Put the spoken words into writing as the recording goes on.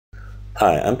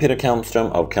Hi, I'm Peter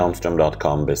Kalmstrom of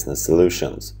kalmstrom.com Business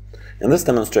Solutions. In this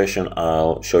demonstration,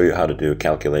 I'll show you how to do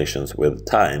calculations with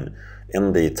time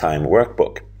in the time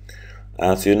workbook.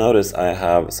 As you notice, I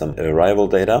have some arrival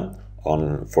data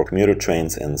for commuter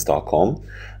trains in Stockholm,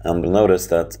 and you'll notice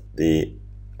that the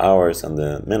hours and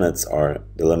the minutes are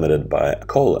delimited by a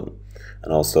colon,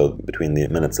 and also between the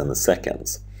minutes and the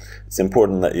seconds. It's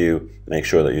important that you make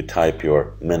sure that you type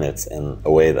your minutes in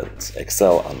a way that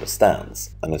Excel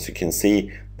understands. And as you can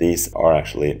see, these are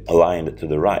actually aligned to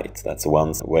the right. That's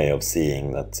one way of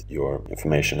seeing that your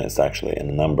information is actually in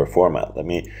a number format. Let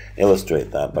me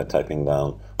illustrate that by typing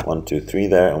down 123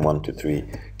 there and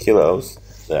 123 kilos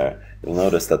there. You'll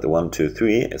notice that the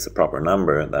 123 is a proper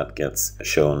number that gets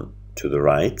shown to the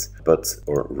right,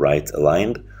 or right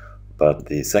aligned, but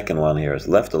the second one here is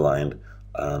left aligned,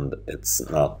 and it's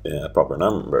not a proper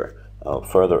number. I'll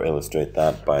further illustrate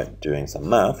that by doing some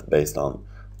math based on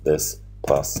this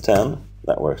plus 10.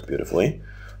 That works beautifully.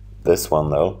 This one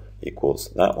though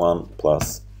equals that one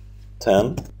plus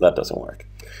 10. That doesn't work.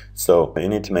 So you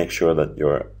need to make sure that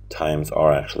your times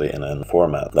are actually in a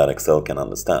format that Excel can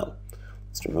understand.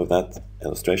 Let's remove that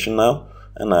illustration now,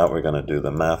 and now we're going to do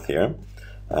the math here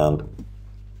and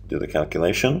do the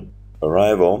calculation.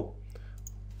 Arrival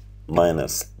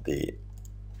minus the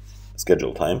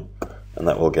schedule time, and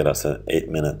that will get us an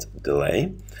 8-minute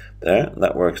delay there.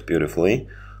 That works beautifully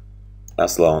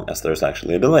as long as there's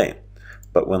actually a delay.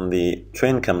 But when the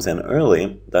train comes in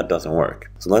early, that doesn't work.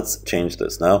 So let's change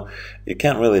this. Now, you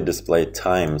can't really display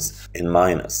times in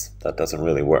minus. That doesn't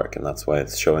really work, and that's why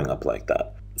it's showing up like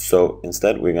that. So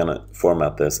instead, we're going to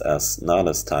format this as not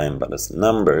as time, but as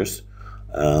numbers.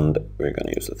 And we're going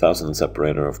to use a 1000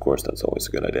 separator, of course. That's always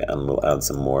a good idea. And we'll add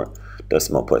some more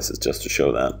decimal places just to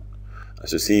show that.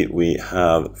 As you see, we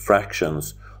have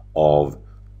fractions of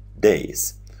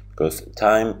days, because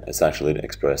time is actually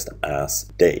expressed as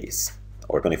days,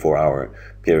 or 24-hour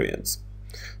periods.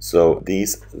 So the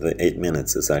 8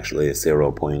 minutes is actually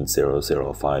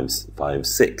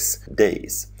 0.00556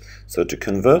 days. So to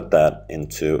convert that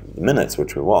into minutes,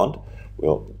 which we want,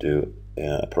 we'll do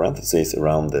parentheses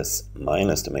around this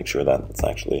minus to make sure that it's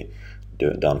actually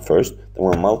done first. Then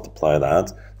we'll multiply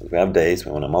that. If we have days,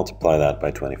 we want to multiply that by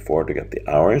 24 to get the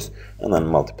hours, and then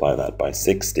multiply that by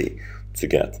 60 to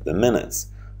get the minutes.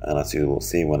 And as you will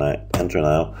see when I enter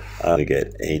now, I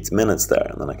get 8 minutes there,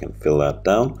 and then I can fill that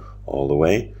down all the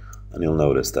way, and you'll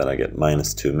notice that I get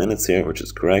minus 2 minutes here, which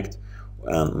is correct,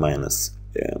 and minus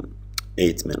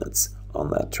 8 minutes on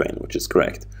that train, which is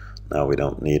correct. Now we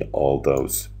don't need all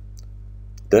those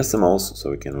decimals,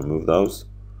 so we can remove those.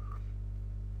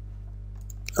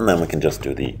 And then we can just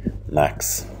do the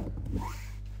max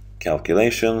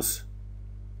calculations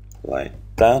like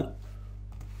that.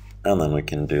 And then we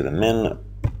can do the min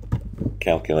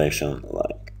calculation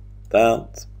like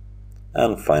that.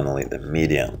 And finally the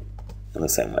median in the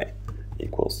same way,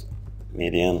 equals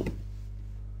median,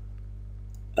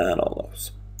 and all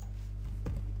those.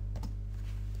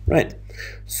 Right,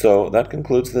 so that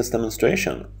concludes this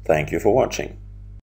demonstration. Thank you for watching.